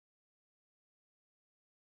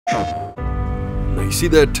Now you see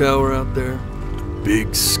that tower out there?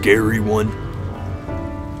 Big, scary one?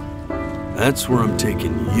 That's where I'm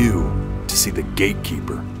taking you to see the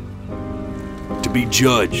gatekeeper. To be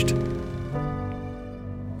judged.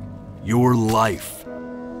 Your life.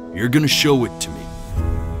 You're gonna show it to me.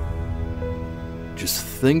 Just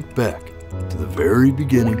think back to the very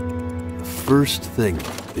beginning, the first thing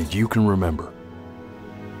that you can remember.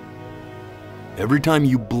 Every time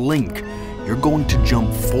you blink, you're going to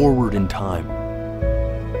jump forward in time.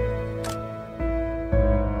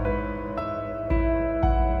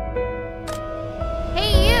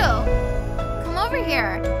 Hey, you! Come over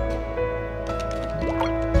here.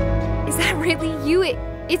 Is that really you?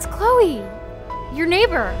 It's Chloe, your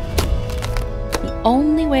neighbor. The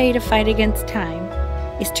only way to fight against time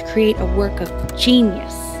is to create a work of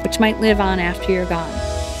genius, which might live on after you're gone.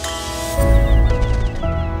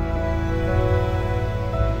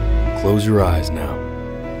 Close your eyes now,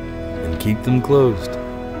 and keep them closed.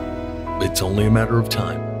 It's only a matter of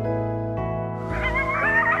time.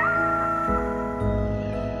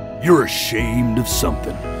 You're ashamed of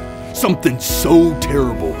something. Something so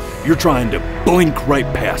terrible, you're trying to blink right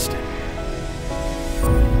past it.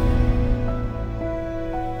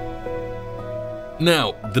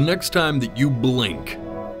 Now, the next time that you blink,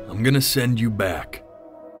 I'm gonna send you back.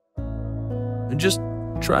 And just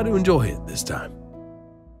try to enjoy it this time.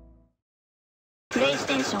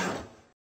 PlayStation